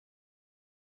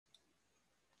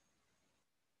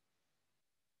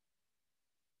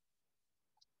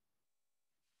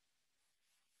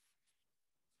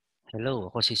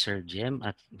Hello, ako si Sir Jem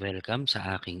at welcome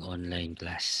sa aking online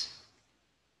class.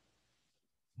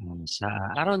 Sa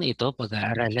araw na ito,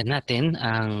 pag-aaralan natin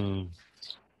ang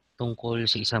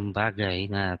tungkol sa isang bagay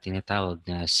na tinatawag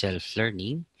na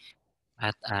self-learning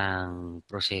at ang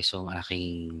prosesong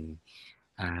aking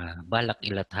balak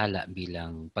ilathala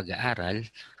bilang pag-aaral.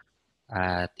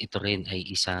 At ito rin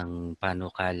ay isang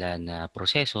panukala na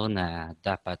proseso na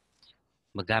dapat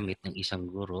magamit ng isang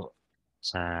guro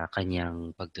sa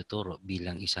kanyang pagtuturo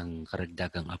bilang isang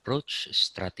karagdagang approach,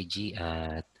 strategy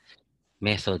at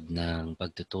method ng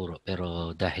pagtuturo. Pero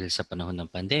dahil sa panahon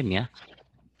ng pandemya,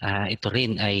 ito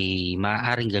rin ay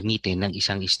maaaring gamitin ng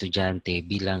isang estudyante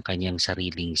bilang kanyang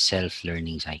sariling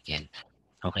self-learning cycle.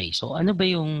 Okay, so ano ba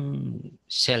yung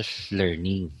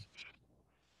self-learning?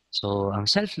 So ang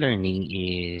self-learning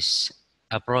is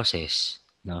a process,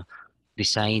 no,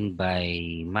 designed by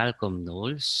Malcolm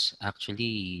Knowles.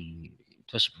 Actually,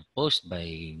 it was proposed by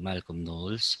Malcolm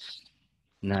Knowles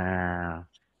na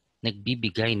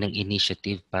nagbibigay ng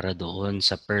initiative para doon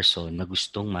sa person na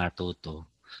gustong matuto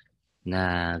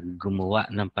na gumawa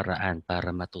ng paraan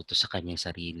para matuto sa kanyang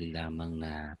sarili lamang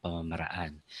na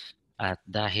pamamaraan. At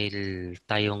dahil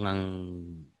tayo ngang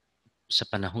sa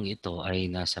panahong ito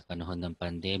ay nasa panahon ng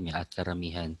pandemya at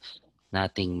karamihan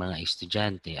nating mga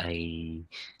estudyante ay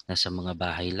nasa mga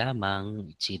bahay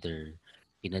lamang, it's either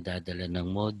pinadadala ng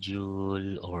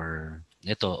module or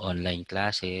ito online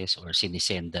classes or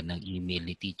sinisenda ng email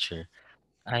ni teacher,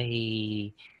 ay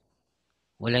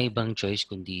walang ibang choice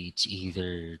kundi it's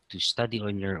either to study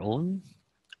on your own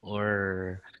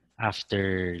or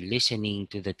after listening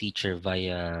to the teacher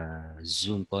via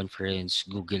Zoom conference,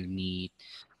 Google Meet,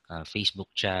 Facebook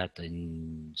chat,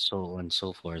 and so on and so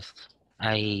forth,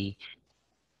 ay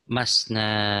mas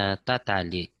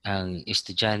natatali ang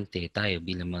estudyante, tayo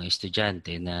bilang mga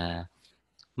estudyante na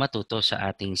matuto sa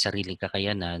ating sariling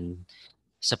kakayanan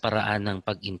sa paraan ng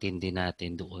pag-intindi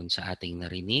natin doon sa ating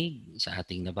narinig, sa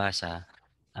ating nabasa,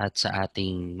 at sa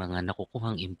ating mga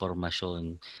nakukuhang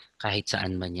impormasyon kahit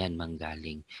saan man yan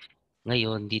manggaling.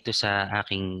 Ngayon, dito sa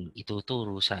aking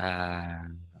ituturo sa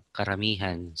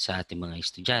karamihan sa ating mga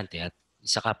estudyante at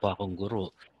isa kapwa akong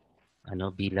guro,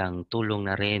 bilang tulong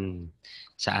na rin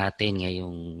sa atin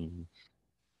ngayong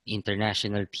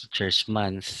International Teachers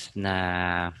Month na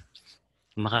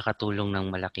makakatulong ng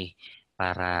malaki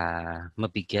para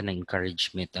mabigyan ng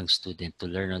encouragement ang student to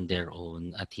learn on their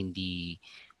own at hindi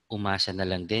umasa na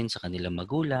lang din sa kanilang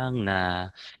magulang na,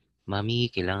 "Mami,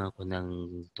 kailangan ko ng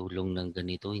tulong ng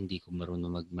ganito, hindi ko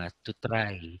marunong mag-math." To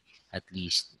try at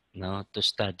least, no, to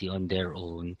study on their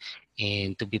own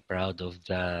and to be proud of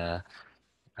the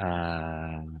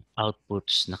ah,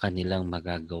 outputs na kanilang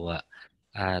magagawa.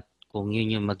 At kung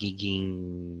yun yung magiging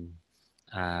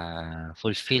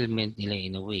fulfillment nila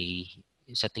in a way,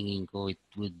 sa tingin ko it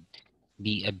would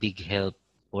be a big help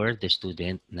for the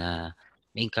student na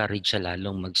ma-encourage siya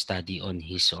lalong mag-study on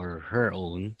his or her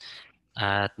own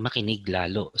at makinig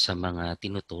lalo sa mga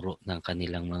tinuturo ng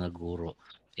kanilang mga guro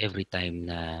every time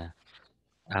na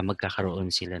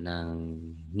magkakaroon sila ng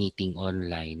meeting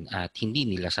online at hindi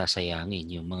nila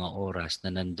sasayangin yung mga oras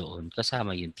na nandoon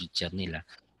kasama yung teacher nila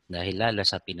dahil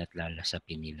lalasapin at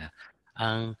lalasapin nila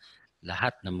ang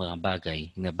lahat ng mga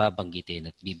bagay na babanggitin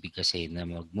at bibigkasin na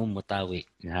magmumutawi,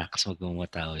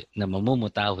 na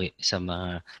mamumutawi sa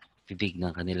mga bibig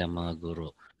ng kanilang mga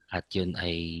guro at yun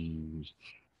ay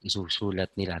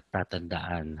isusulat nila at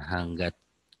tatandaan hanggat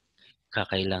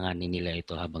kakailanganin nila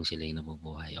ito habang sila ay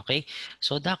nabubuhay. Okay?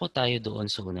 So dako tayo doon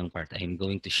sa unang part. I'm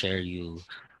going to share you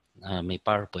my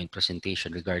PowerPoint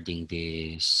presentation regarding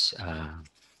this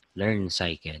learn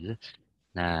cycle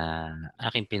na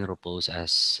aking pinropose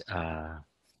as uh,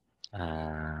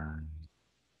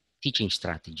 teaching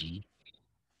strategy.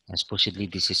 Supposedly,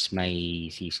 this is my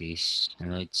thesis.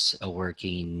 It's a work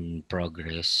in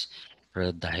progress.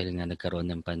 Pero dahil nga nagkaroon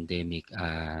ng pandemic,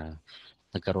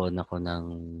 nagkaroon ako ng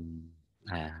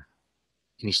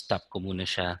in-stop ko muna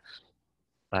siya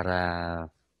para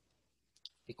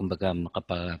kumbaga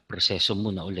makapaproseso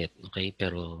muna ulit, okay?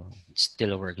 Pero it's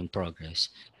still a work in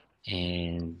progress.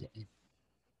 And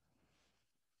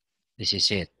this is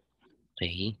it.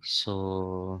 Okay?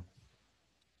 So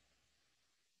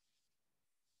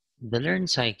the learn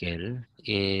cycle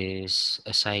is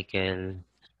a cycle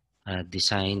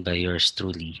designed by yours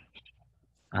truly.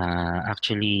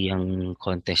 Actually, ang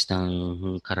contest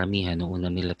ng karamihan nung una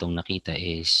nila itong nakita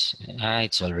is,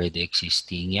 it's already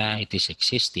existing. Yeah, it is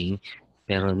existing,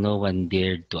 pero no one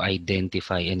dared to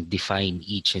identify and define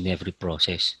each and every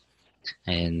process.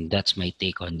 And that's my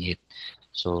take on it.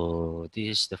 So this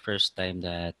is the first time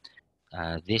that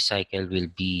This cycle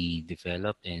will be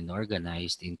developed and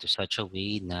organized into such a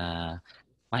way na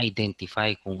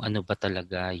ma-identify kung ano ba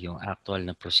talaga yung actual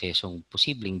na prosesong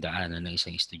posibleng daanan ng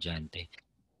isang estudyante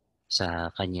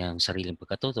sa kanyang sariling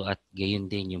pagkatuto at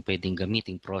gayon din yung pwedeng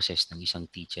gamiting process ng isang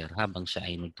teacher habang siya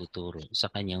ay nagtuturo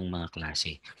sa kanyang mga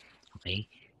klase. Okay?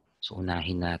 So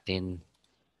unahin natin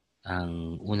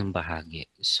ang unang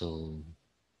bahagi. So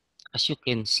as you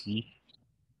can see,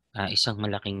 isang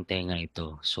malaking tenga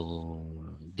ito. So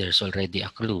there's already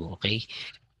a clue, okay?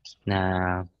 Na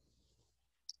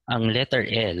ang letter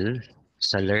L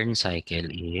sa learn cycle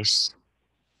is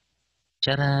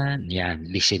charan, yan,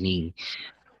 listening.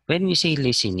 When we say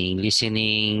listening,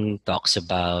 listening talks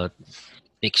about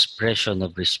the expression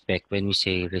of respect. When we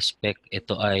say respect,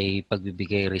 ito ay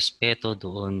pagbibigay respeto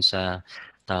doon sa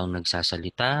taong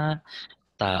nagsasalita,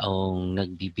 taong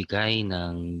nagbibigay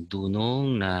ng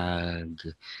dunong,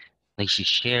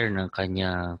 nag-share ng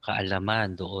kanyang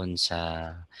kaalaman doon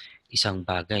sa isang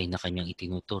bagay na kanyang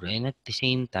itinuturo. And at the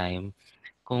same time,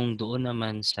 kung doon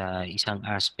naman sa isang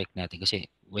aspect natin, kasi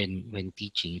when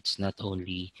teaching, it's not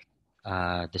only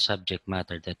the subject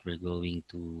matter that we're going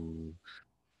to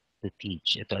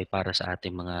teach. Ito ay para sa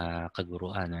ating mga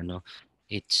kaguruan. Ano?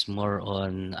 It's more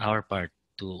on our part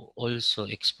to also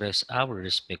express our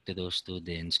respect to those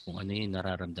students kung ano yung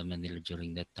nararamdaman nila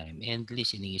during that time. And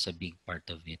listening is a big part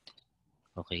of it.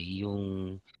 Okay,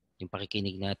 yung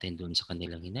pakikinig natin doon sa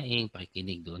kanilang hinaing,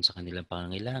 pakikinig doon sa kanilang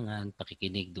pangangailangan,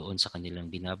 pakikinig doon sa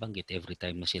kanilang binabanggit every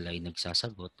time na sila ay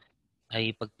nagsasagot,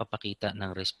 ay pagpapakita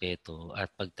ng respeto at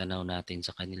pagtanaw natin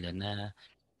sa kanila na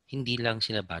hindi lang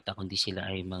sila bata kundi sila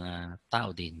ay mga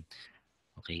tao din.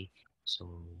 Okay?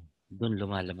 So, doon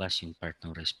lumalabas yung part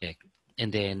ng respect. And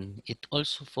then, it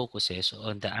also focuses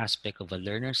on the aspect of a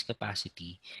learner's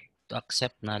capacity to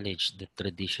accept knowledge the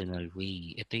traditional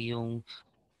way. Ito yung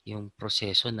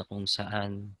proseso na kung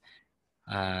saan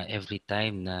every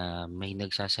time na may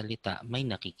nagsasalita, may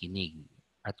nakikinig.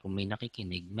 At kung may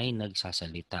nakikinig, may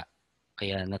nagsasalita.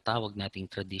 Kaya natawag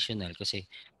nating traditional kasi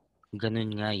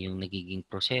ganun nga yung nagiging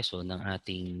proseso ng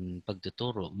ating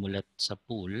pagtuturo mula sa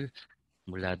pool,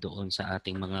 mula doon sa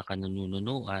ating mga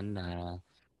kanununuan na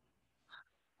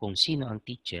kung sino ang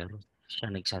teacher, siya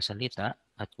nagsasalita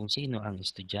at kung sino ang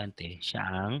estudyante, siya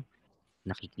ang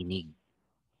nakikinig.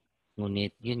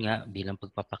 Ngunit yun nga, bilang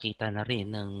pagpapakita na rin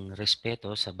ng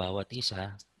respeto sa bawat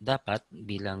isa, dapat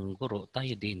bilang guro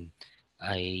tayo din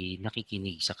ay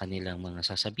nakikinig sa kanilang mga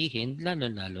sasabihin,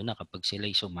 lalo-lalo na kapag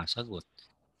sila'y sumasagot.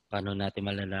 Paano natin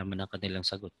malalaman ang kanilang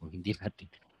sagot kung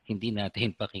hindi natin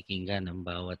pakikinggan ang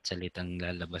bawat salitang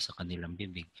lalabas sa kanilang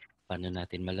bibig? Paano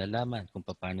natin malalaman kung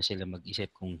paano sila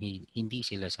mag-isip kung hindi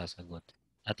sila sasagot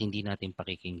at hindi natin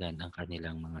pakikinggan ang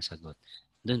kanilang mga sagot?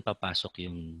 Doon papasok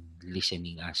yung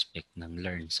listening aspect ng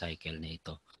learn cycle na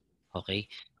ito. Okay?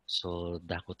 So,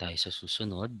 dako tayo sa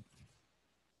susunod.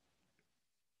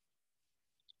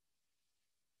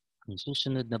 Ang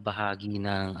susunod na bahagi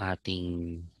ng ating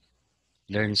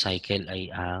learn cycle ay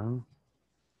ang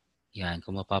yan,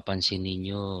 kung mapapansin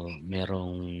ninyo,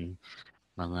 merong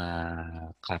mga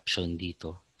caption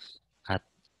dito. At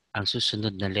ang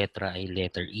susunod na letra ay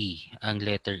letter E. Ang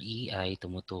letter E ay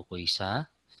tumutukoy sa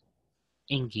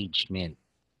engagement.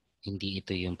 Hindi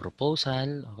ito yung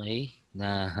proposal, okay?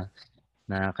 Na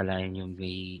nakakalain yung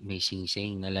may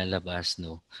sing-sing na lalabas,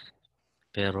 no?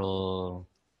 Pero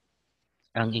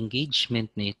ang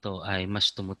engagement nito ay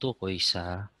mas tumutukoy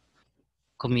sa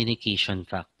communication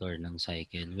factor ng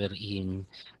cycle wherein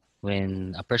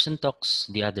when a person talks,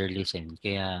 the other listen.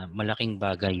 Kaya malaking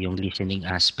bagay yung listening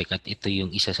aspect at ito yung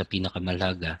isa sa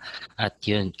pinakamalaga. At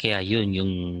yun, kaya yun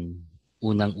yung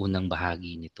unang-unang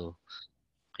bahagi nito.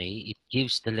 Okay? It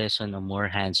gives the lesson a more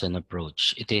hands-on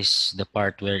approach. It is the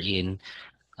part wherein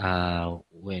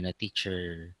when a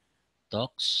teacher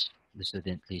talks, the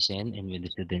student listen, and when the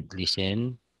student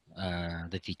listen,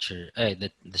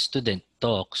 the student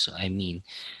talks. I mean,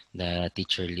 the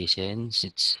teacher listens.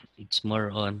 It's more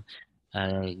on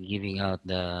giving out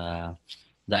the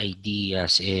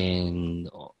ideas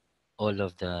and all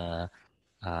of the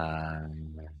uh,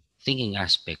 thinking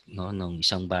aspect no ng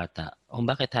isang bata. Kung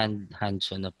bakit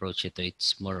hands-on approach ito,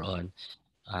 it's more on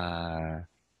uh,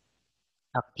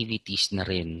 activities na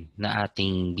rin na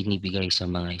ating binibigay sa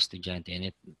mga estudyante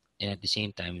and at the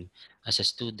same time as a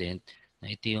student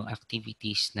na ito yung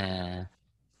activities na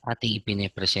ating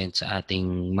ipine-present sa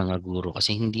ating mga guro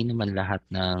kasi hindi naman lahat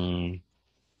ng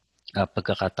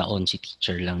pagkakataon si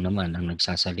teacher lang naman ang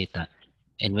nagsasalita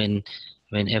and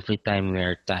when every time we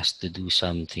are tasked to do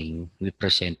something we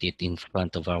present it in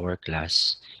front of our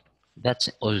class, that's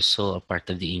also a part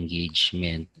of the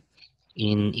engagement.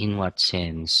 In what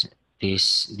sense?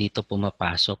 dito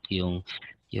pumapasok yung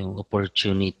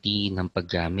opportunity ng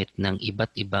paggamit ng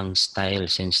iba't ibang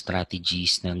styles and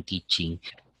strategies ng teaching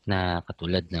na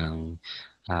katulad ng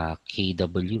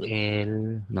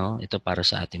KWL, no? Ito para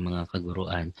sa ating mga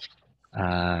kaguruan.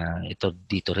 Ito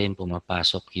dito rin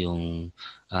pumapasok yung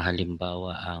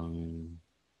halimbawa ang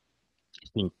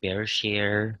think pair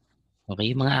share.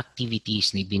 Okay, yung mga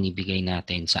activities na binibigay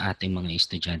natin sa ating mga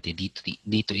estudyante,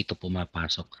 dito ito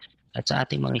pumapasok. At sa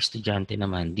ating mga estudyante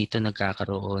naman, dito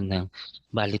nagkakaroon ng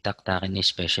balitaktakin,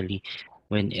 especially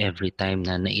when every time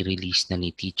na nai-release na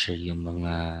ni teacher yung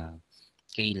mga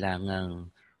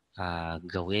kailangang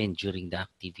gawin during the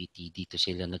activity. Dito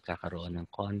sila nagkakaroon ng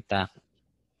contact,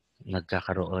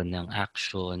 nagkakaroon ng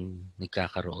action,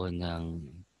 nagkakaroon ng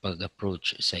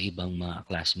pag-approach sa ibang mga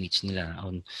classmates nila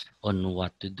on what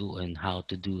to do and how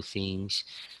to do things.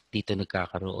 Dito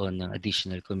nagkakaroon ng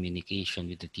additional communication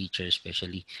with the teacher,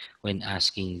 especially when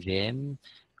asking them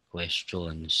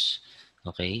questions.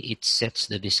 Okay? It sets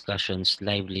the discussion's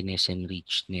liveliness and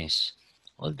richness.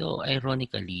 Although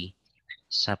ironically,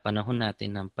 sa panahon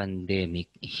natin ng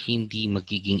pandemic, hindi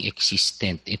magiging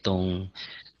existent itong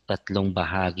tatlong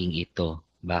bahaging ito.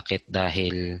 Bakit?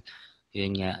 Dahil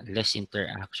yun nga, less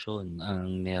interaction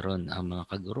ang meron ang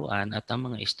mga kaguruan at ang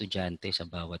mga estudyante sa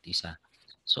bawat isa.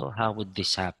 So how would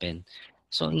this happen?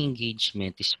 So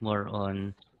engagement is more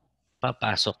on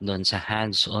papasok doon sa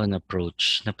hands-on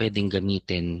approach na pwedeng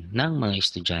gamitin ng mga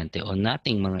estudyante o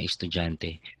nating mga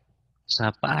estudyante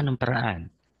sa paanong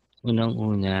paraan.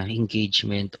 Unang-una,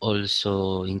 engagement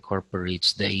also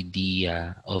incorporates the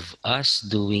idea of us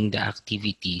doing the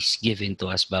activities given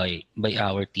to us by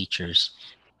our teachers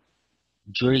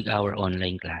during our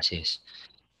online classes.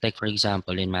 Like for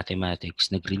example, in mathematics,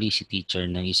 nag-release si teacher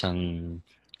ng isang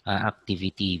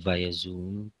activity via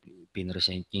Zoom.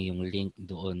 Pinresent niyo yung link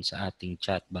doon sa ating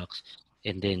chat box,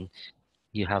 and then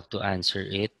you have to answer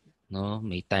it. No,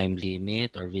 may time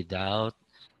limit or without.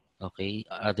 Okay,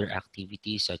 other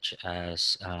activities such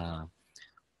as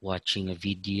watching a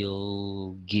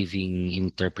video, giving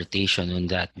interpretation on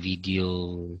that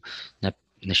video na,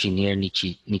 na shinare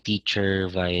ni teacher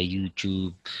via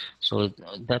YouTube. So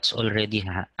that's already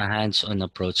a hands-on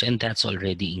approach, and that's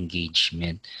already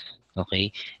engagement.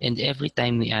 Okay? And every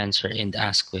time we answer and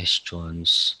ask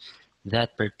questions,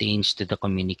 that pertains to the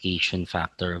communication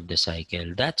factor of the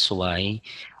cycle. That's why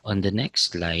on the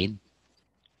next slide,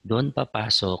 doon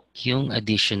papasok yung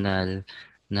additional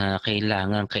na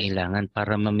kailangan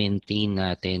para ma-maintain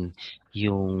natin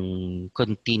yung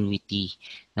continuity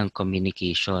ng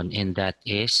communication, and that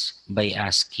is by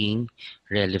asking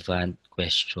relevant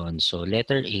questions. So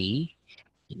letter A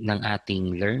ng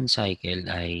ating learn cycle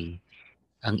ay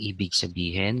ang ibig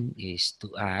sabihin is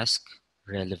to ask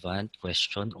relevant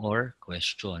question or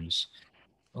questions.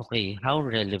 Okay, how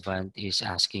relevant is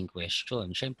asking question?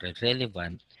 Siyempre,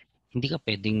 relevant. Hindi ka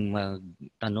pwedeng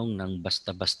magtanong ng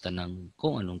basta-basta ng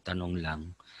kung anong tanong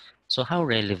lang. So how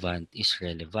relevant is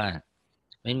relevant?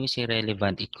 When we say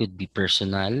relevant, it could be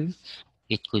personal,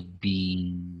 it could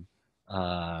be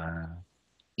uh,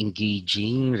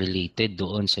 engaging, related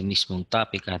doon sa mismong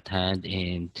topic at hand,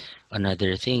 and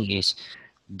another thing is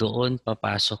doon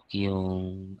papasok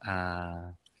yung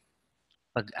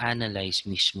pag-analyze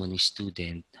mismo ni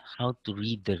student, how to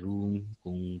read the room,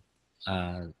 kung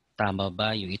tama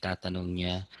ba yung itatanong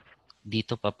niya.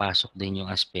 Dito papasok din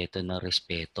yung aspeto ng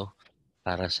respeto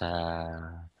para sa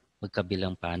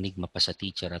magkabilang panig, mapa sa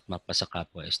teacher at mapa sa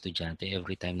kapwa estudyante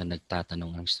every time na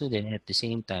nagtatanong ang student, at the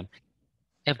same time,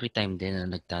 every time din na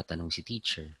nagtatanong si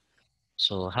teacher.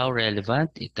 So how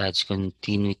relevant? It adds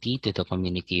continuity to the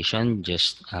communication,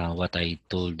 just what I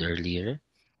told earlier,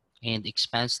 and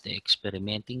expands the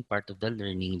experimenting part of the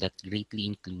learning that greatly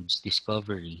includes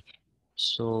discovery.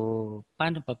 So,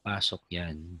 paano papasok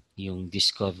yan, yung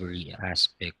discovery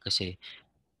aspect? Kasi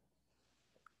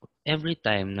every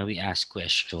time na we ask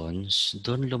questions,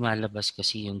 doon lumalabas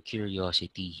kasi yung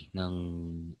curiosity ng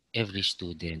every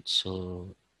student. So,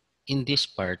 in this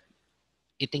part,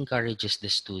 it encourages the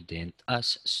student,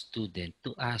 us student,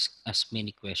 to ask as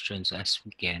many questions as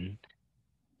we can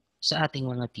sa ating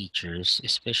mga teachers,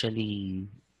 especially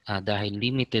dahil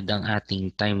limited ang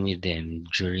ating time with them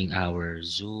during our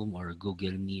Zoom or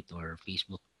Google Meet or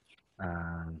Facebook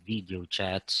video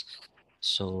chats.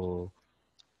 So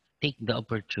take the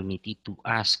opportunity to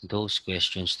ask those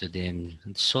questions to them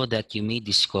so that you may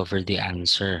discover the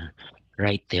answer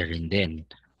right there and then.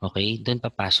 Okay? Doon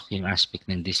papasok yung aspect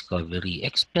ng discovery.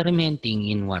 Experimenting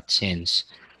in what sense?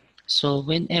 So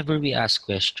whenever we ask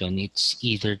question, it's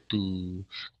either to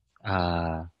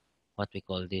what we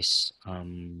call this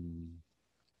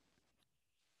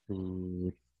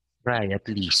to try at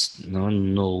least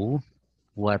know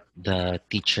what the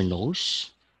teacher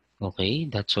knows. Okay,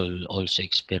 that's all. Also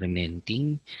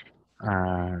experimenting.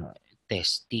 Uh,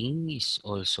 Testing is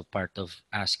also part of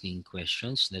asking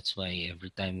questions. That's why every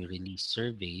time we release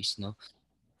surveys,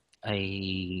 I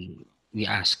we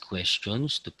ask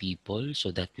questions to people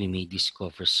so that we may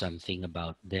discover something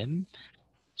about them.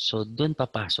 So doon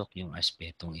papasok yung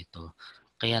aspetong ito.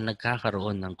 Kaya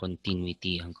nagkakaroon ng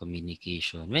continuity ang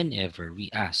communication whenever we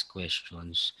ask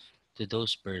questions to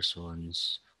those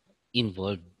persons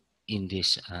involved in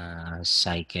this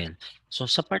cycle.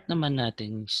 So sa part naman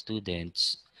natin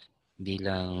students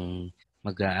bilang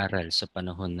mag-aaral sa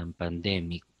panahon ng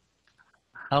pandemic,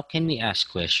 how can we ask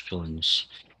questions?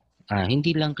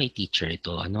 Hindi lang kay teacher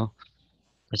ito,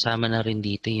 kasama na rin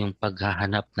dito yung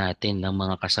paghahanap natin ng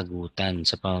mga kasagutan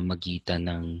sa pamamagitan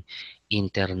ng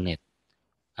internet.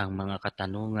 Ang mga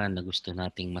katanungan na gusto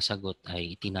nating masagot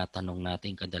ay itinatanong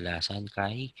natin kadalasan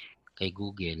kay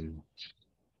Google.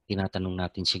 Tinatanong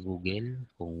natin si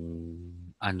Google kung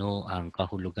ano ang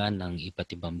kahulugan ng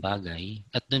iba't ibang bagay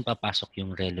at doon papasok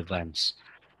yung relevance.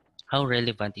 How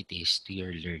relevant it is to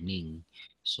your learning.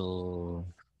 So,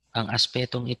 ang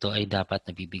aspetong ito ay dapat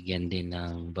nabibigyan din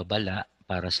ng babala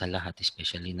para sa lahat,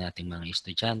 especially nating mga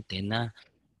estudyante na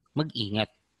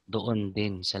mag-ingat doon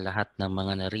din sa lahat ng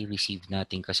mga nare-receive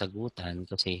nating kasagutan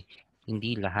kasi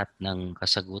hindi lahat ng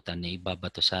kasagutan na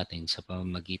ibabato sa atin sa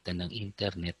pamamagitan ng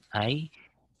internet ay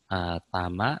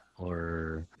tama or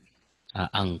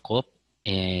angkop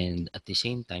and at the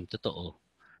same time totoo.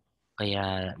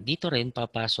 Kaya dito rin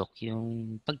papasok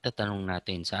yung pagtatanong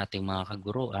natin sa ating mga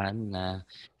kaguruan na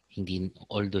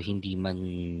although hindi man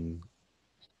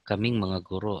kaming mga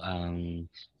guro ang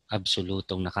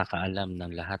absolutong nakakaalam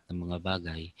ng lahat ng mga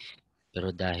bagay,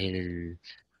 pero dahil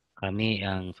kami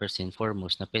ang first and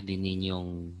foremost na pwede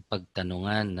ninyong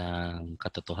pagtanungan ng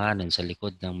katotohanan sa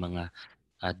likod ng mga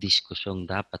diskusyong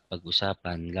dapat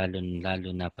pag-usapan, lalo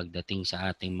na pagdating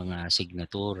sa ating mga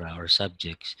asignatura or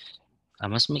subjects,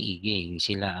 mas maiging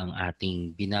sila ang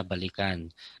ating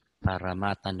binabalikan para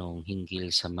matanong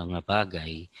hinggil sa mga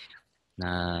bagay na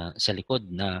sa likod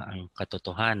na ang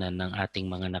katotohanan ng ating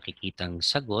mga nakikitang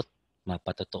sagot,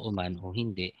 mapatotoo man o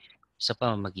hindi, sa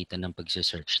pamamagitan ng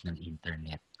pagse-search ng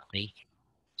internet. Okay?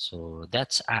 So,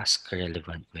 that's ask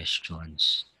relevant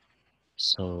questions.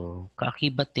 So,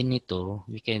 kaakibat din nito,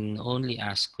 we can only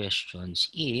ask questions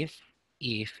if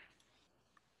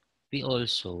we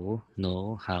also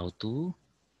know how to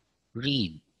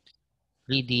read.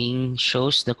 Reading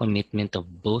shows the commitment of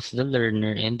both the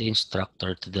learner and the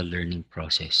instructor to the learning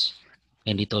process.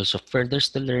 And it also furthers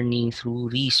the learning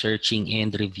through researching and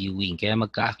reviewing. Kaya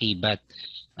magkaakibat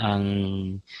ang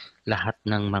lahat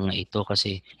ng mga ito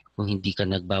kasi kung hindi ka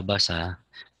nagbabasa,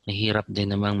 mahirap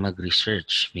din namang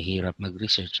mag-research. Mahirap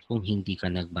mag-research kung hindi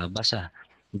ka nagbabasa,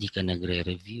 hindi ka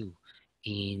nagre-review.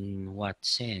 In what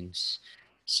sense?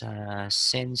 Sa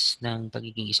sense ng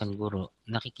pagiging isang guro,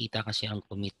 nakikita kasi ang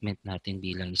commitment natin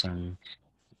bilang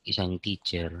isang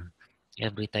teacher.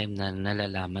 Every time na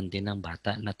nalalaman din ng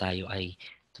bata na tayo ay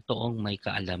totoong may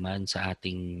kaalaman sa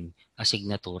ating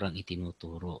asignaturang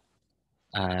itinuturo.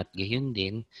 At gayon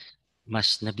din,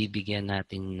 mas nabibigyan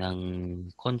natin ng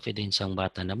confidence ang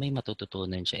bata na may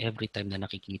matututunan siya every time na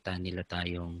nakikita nila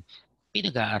tayong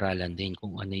pinag-aaralan din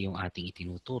kung ano yung ating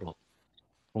itinuturo.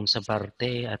 Kung sa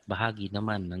parte at bahagi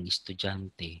naman ng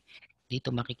estudyante,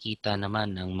 dito makikita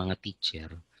naman ng mga teacher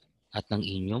at ng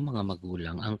inyong mga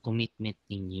magulang ang commitment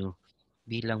ninyo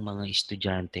bilang mga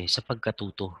estudyante sa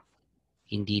pagkatuto.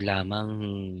 Hindi lamang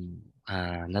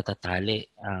natatali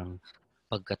ang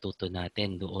pagkatuto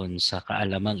natin doon sa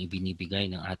kaalamang ibinibigay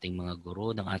ng ating mga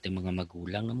guro, ng ating mga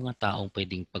magulang, ng mga taong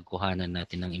pwedeng pagkuhanan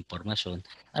natin ng impormasyon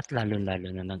at lalo-lalo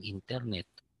na ng internet.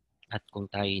 At kung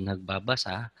tayo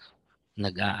nagbabasa,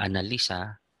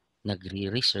 nag-aanalisa,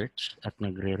 nagre-research at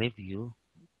nagre-review,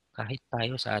 kahit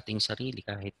tayo sa ating sarili,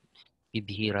 kahit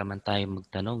bibihira man tayo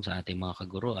magtanong sa ating mga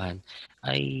kaguruan,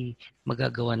 ay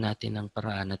magagawa natin ng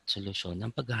paraan at solusyon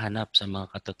ng paghahanap sa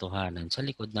mga katotohanan sa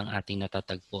likod ng ating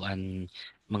natatagpuan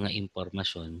mga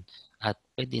impormasyon at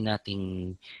pwede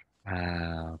nating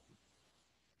ah,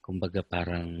 kumbaga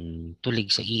parang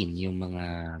tuligsain yung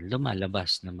mga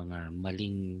lumalabas na mga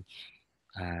maling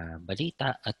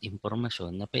balita at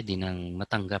impormasyon na pwede nang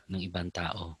matanggap ng ibang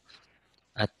tao.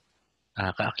 At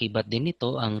kaakibat din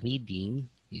nito ang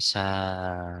reading sa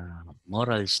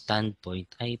moral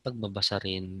standpoint ay pagbabasa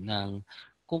rin ng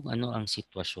kung ano ang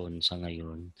sitwasyon sa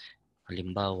ngayon.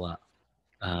 Halimbawa,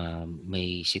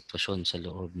 may sitwasyon sa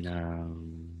loob ng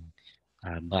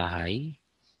bahay,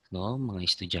 no, mga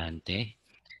estudyante.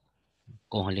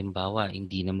 Kung halimbawa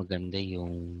hindi na maganda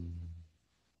yung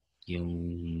yung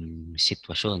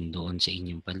sitwasyon doon sa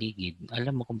inyong paligid,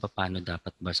 alam mo kung paano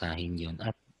dapat basahin yon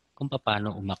at kung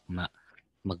paano umakma,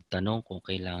 magtanong kung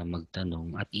kailangan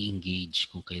magtanong at i-engage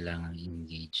kung kailangan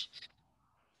i-engage.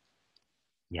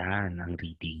 Yan ang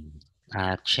reading.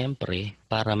 At syempre,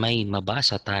 para may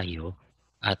mabasa tayo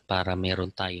at para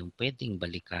meron tayong pwedeng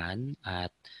balikan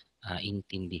at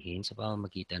intindihin sa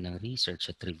pamamagitan ng research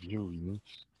at reviewing,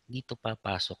 dito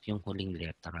papasok yung huling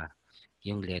letra,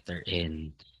 yung letter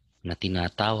N na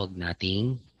tinatawag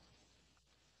nating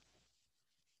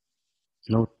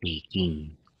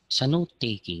note-taking. Sa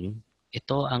note-taking,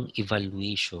 ito ang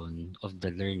evaluation of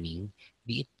the learning,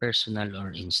 be it personal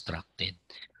or instructed.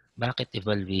 Bakit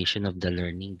evaluation of the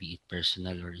learning, be it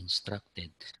personal or instructed?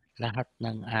 Lahat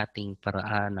ng ating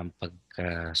paraan ng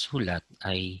pagkasulat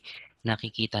ay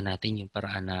nakikita natin yung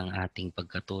paraan ng ating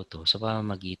pagkatuto sa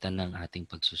pamamagitan ng ating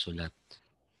pagsusulat.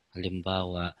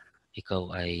 Halimbawa,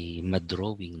 ikaw ay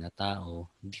madrawing na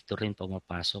tao, dito rin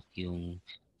pumapasok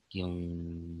yung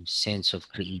sense of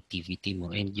creativity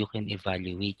mo, and you can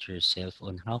evaluate yourself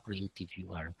on how creative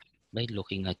you are by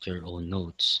looking at your own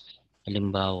notes.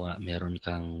 Halimbawa, meron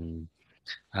kang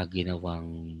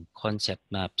ginawang concept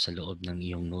map sa loob ng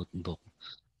iyong notebook.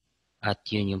 At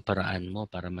yun yung paraan mo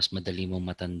para mas madali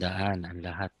mong matandaan ang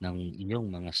lahat ng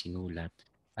iyong mga sinulat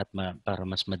at para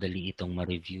mas madali itong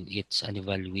ma-review. It's an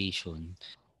evaluation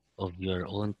of your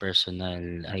own personal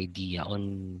idea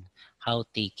on how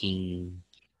taking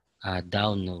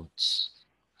down notes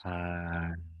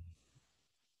uh,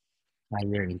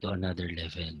 higher into another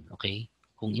level. Okay?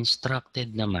 Kung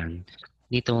instructed naman,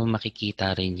 dito mo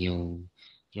makikita rin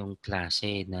yung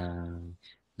klase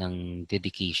ng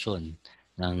dedication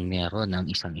ng meron ng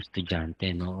isang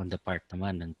estudyante, no, on the part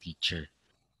naman ng teacher.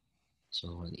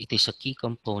 So it is a key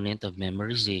component of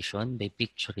memorization by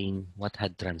picturing what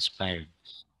had transpired.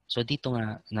 So dito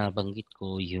nga nabanggit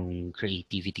ko yung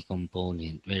creativity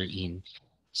component, wherein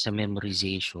sa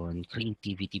memorization,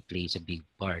 creativity plays a big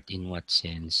part. In what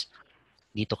sense?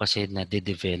 Dito kasi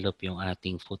nade-develop yung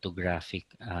ating photographic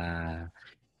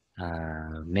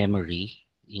memory.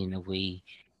 In a way,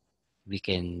 we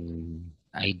can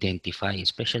identify,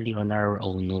 especially on our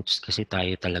own notes, kasi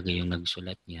tayo talaga yung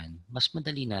nagsulat niyan. Mas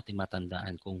madali natin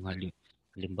matandaan kung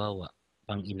halimbawa,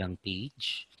 pang ilang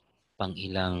page, pang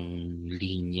ilang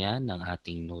linya ng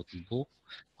ating notebook.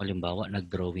 Halimbawa,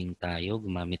 nag-drawing tayo,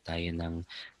 gumamit tayo ng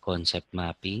concept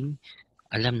mapping,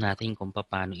 alam natin kung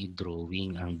paano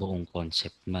i-drawing ang buong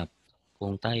concept map.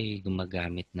 Kung tayo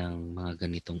gumagamit ng mga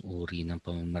ganitong uri ng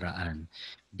pamamaraan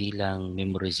bilang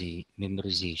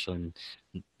memorization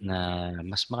na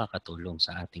mas makakatulong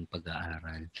sa ating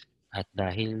pag-aaral. At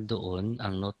dahil doon,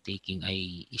 ang note-taking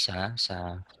ay isa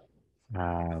sa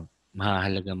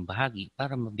mahalagang bahagi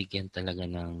para mabigyan talaga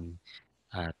ng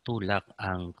tulak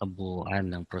ang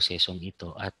kabuuan ng prosesong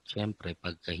ito. At syempre,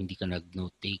 pagka hindi ka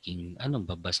nag-note-taking, anong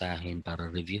babasahin para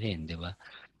reviewin, di ba?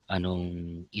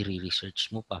 Anong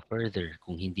i-research mo pa further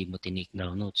kung hindi mo tinake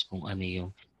down notes, kung ano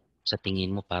yung sa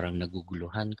tingin mo parang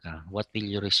naguguluhan ka, what will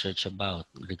you research about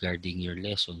regarding your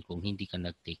lesson kung hindi ka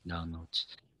nag-take down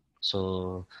notes?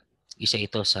 So, isa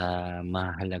ito sa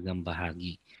mahalagang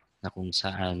bahagi na kung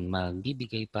saan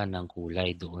magbibigay pa ng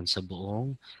kulay doon sa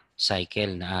buong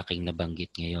cycle na aking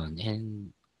nabanggit ngayon. And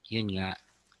yun nga,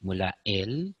 mula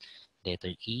L,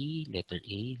 letter E, letter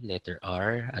A, letter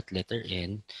R, at letter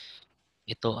N,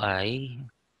 ito ay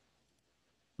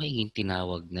magiging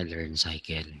tinawag na learn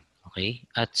cycle. Okay?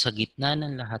 At sa gitna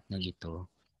ng lahat ng ito,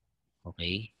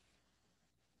 okay,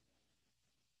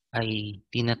 ay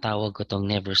tinatawag ko tong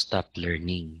never stop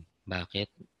learning.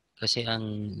 Bakit? Kasi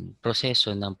ang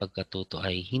proseso ng pagkatuto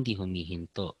ay hindi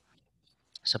humihinto.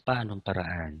 Sa paanong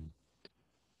paraan?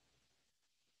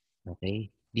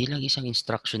 Okay? Bilang isang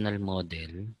instructional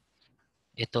model,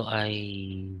 ito ay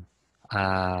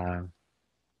ah,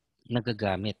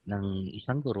 nagagamit ng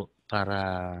isang guro para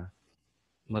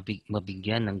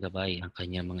mabigyan ng gabay ang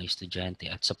kanyang mga estudyante.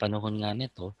 At sa panahon nga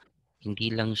nito,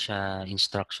 hindi lang siya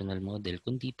instructional model,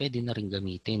 kundi pwede na rin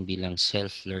gamitin bilang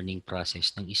self-learning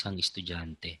process ng isang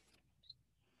estudyante.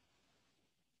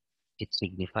 It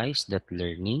signifies that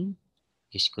learning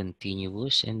is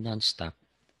continuous and non-stop.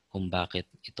 Kung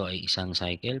bakit ito ay isang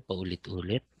cycle,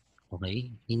 paulit-ulit, okay?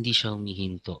 Hindi siya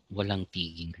humihinto, walang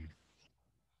tigil.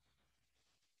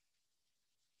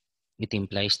 It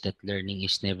implies that learning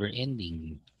is never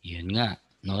ending. Yun nga,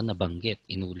 no, nabanggit,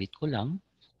 inulit ko lang,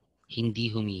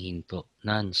 hindi humihinto,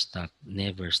 non-stop,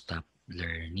 never stop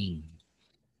learning.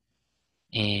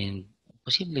 And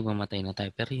posible mamatay na tayo,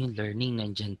 pero yung learning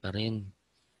nandyan pa rin.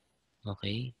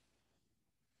 Okay?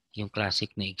 Yung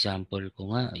classic na example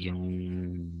ko nga, yung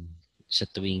sa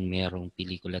tuwing merong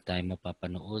pelikula tayong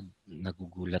mapapanood,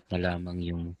 nagugulat na lamang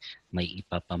yung may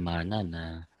ipapamana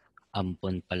na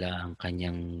ampon pala ang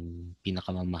kanyang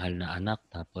pinakamamahal na anak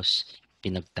tapos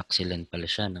pinagtaksilan pala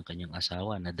siya ng kanyang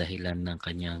asawa na dahilan ng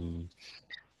kanyang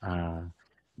ah,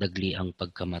 dagliang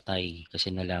pagkamatay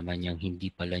kasi nalaman niyang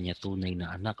hindi pala niya tunay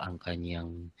na anak ang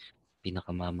kanyang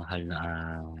pinakamamahal na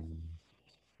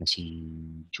si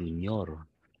Junior.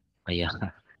 Kaya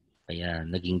kaya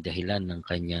naging dahilan ng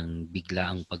kanyang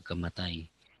biglaang pagkamatay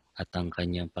at ang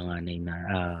kanyang panganay na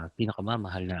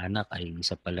pinakamamahal na anak ay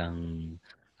isa palang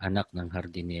anak ng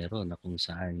hardinero na kung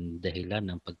saan dahilan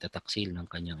ng pagtataksil ng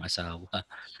kanyang asawa.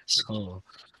 So,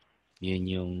 yun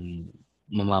yung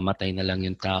mamamatay na lang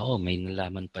yung tao, may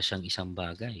nalaman pa siyang isang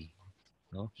bagay.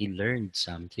 No? He learned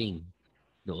something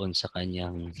doon sa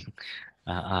kanyang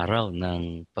araw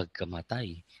ng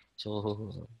pagkamatay. So,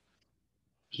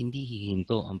 hindi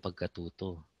hihinto ang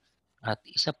pagkatuto. At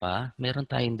isa pa, meron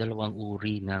tayong dalawang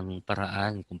uri ng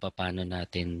paraan kung paano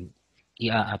natin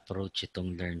i-approach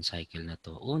itong learn cycle na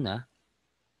to. Una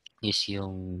is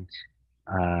yung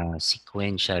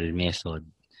sequential method.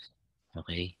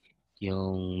 Okay?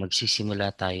 Yung magsisimula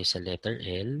tayo sa letter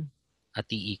L at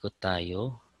iikot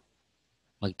tayo,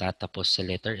 magtatapos sa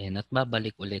letter N at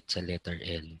babalik ulit sa letter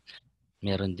L.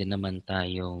 Meron din naman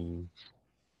tayong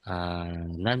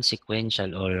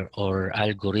non-sequential or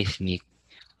algorithmic.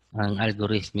 Ang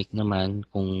algorithmic naman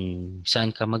kung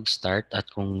saan ka mag-start at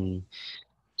kung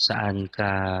saan ka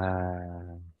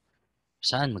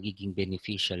saan magiging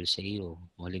beneficial sa iyo.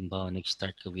 O halimbawa,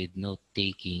 nag-start ka with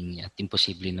note-taking at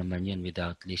imposible naman yun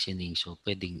without listening. So,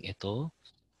 pwedeng ito,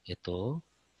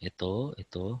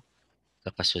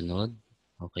 kakasunod.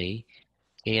 Okay?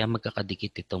 Kaya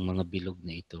magkakadikit itong mga bilog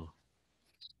na ito.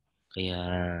 Kaya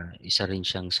isa rin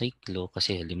siyang cyclo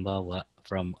kasi halimbawa,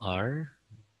 from R,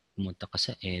 pumunta ka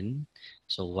sa N.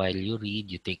 So while you read,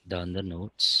 you take down the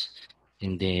notes.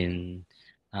 And then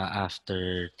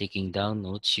after taking down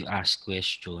notes, you ask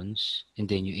questions.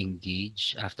 And then you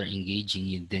engage. After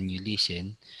engaging, then you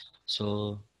listen.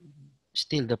 So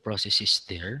still the process is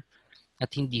there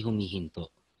at hindi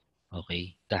humihinto.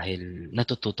 Okay? Dahil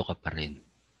natututo ka pa rin.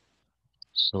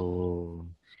 So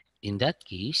in that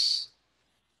case,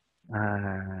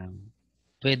 ah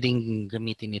pwedeng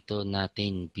gamitin ito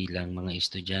natin bilang mga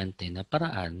estudyante na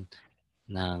paraan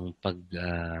ng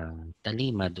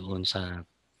pagtalima doon sa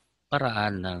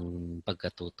paraan ng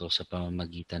pagkatuto sa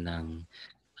pamamagitan ng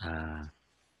ah,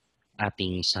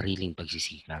 ating sariling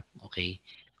pagsisikap. Okay?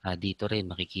 Dito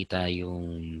rin makikita yung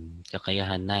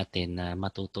kakayahan natin na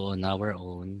matuto on our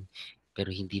own pero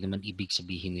hindi naman ibig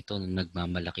sabihin nito na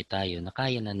nagmamalaki tayo na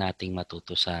kaya na nating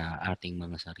matuto sa ating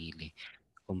mga sarili.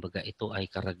 Kumbaga ito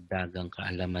ay karagdagang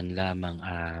kaalaman lamang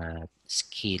at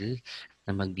skill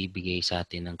na magbibigay sa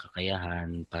atin ng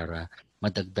kakayahan para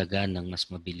madagdagan ng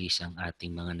mas mabilis ang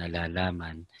ating mga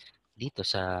nalalaman dito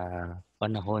sa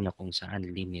panahon na kung saan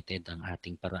limited ang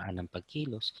ating paraan ng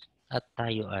pagkilos at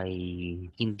tayo ay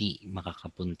hindi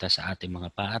makakapunta sa ating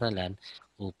mga paaralan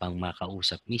upang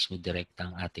makausap mismo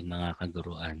direkta ang ating mga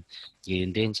kaguruan.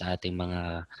 Gayon din sa ating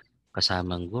mga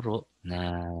kasamang guro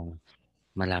na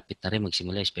malapit na rin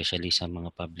magsimula especially sa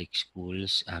mga public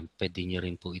schools, puwede niyo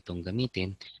rin po itong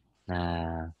gamitin na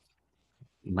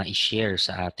mai-share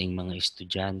sa ating mga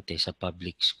estudyante sa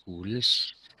public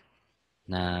schools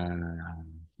na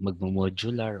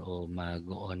magmo-modular o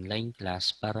mag-online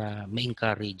class para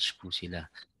ma-encourage po sila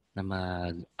na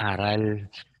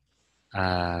mag-aral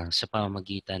sa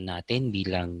pamamagitan natin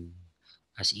bilang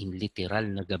as in literal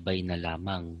na gabay na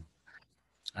lamang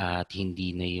at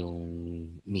hindi na yung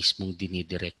mismong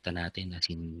dinidirekta natin as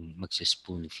in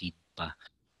magsa-spoon feed pa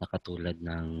na katulad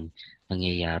ng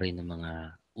nangyayari ng mga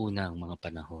unang mga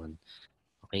panahon.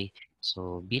 Okay?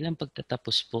 So bilang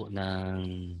pagtatapos po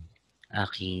ng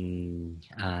aking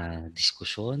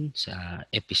diskusyon sa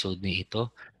episode na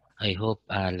ito, I hope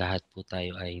lahat po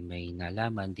tayo ay may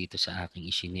nalaman dito sa aking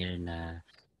isinare na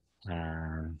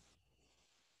ah,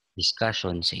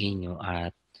 discussion sa inyo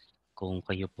at kung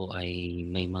kayo po ay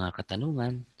may mga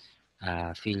katanungan,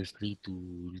 feel free to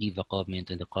leave a comment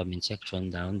in the comment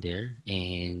section down there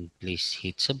and please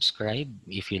hit subscribe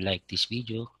if you like this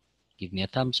video. Give me a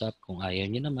thumbs up. Kung ayaw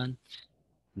nyo naman,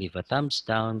 leave a thumbs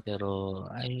down. Pero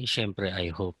ay, syempre,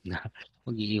 I hope na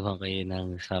mag-iiwan kayo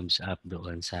ng thumbs up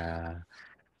doon sa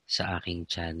aking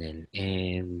channel.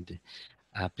 And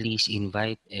please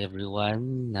invite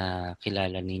everyone na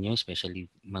kilala ninyo, especially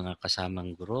mga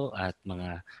kasamang guro at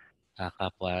mga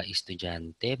kapwa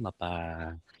estudyante,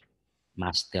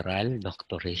 mapa-masteral,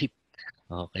 doctorate,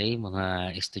 okay,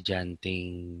 mga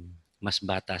estudyanteng mas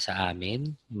bata sa amin,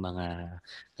 mga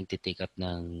nagte-take up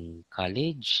ng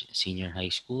college, senior high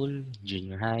school,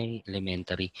 junior high,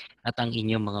 elementary, at ang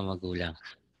inyong mga magulang.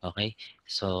 Okay?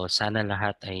 So sana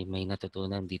lahat ay may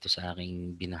natutunan dito sa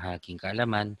aking binahaging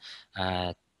kaalaman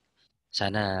at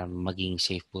sana maging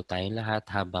safe po tayong lahat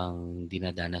habang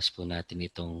dinadanas po natin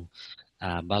itong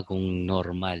bagong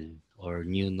normal or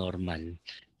new normal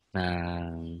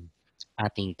ng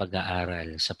ating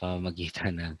pag-aaral sa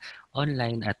pamamagitan ng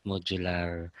online at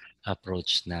modular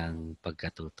approach ng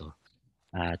pagkatuto.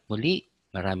 At muli,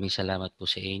 maraming salamat po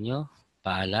sa inyo.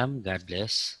 Paalam, God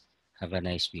bless. Have a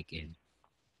nice weekend.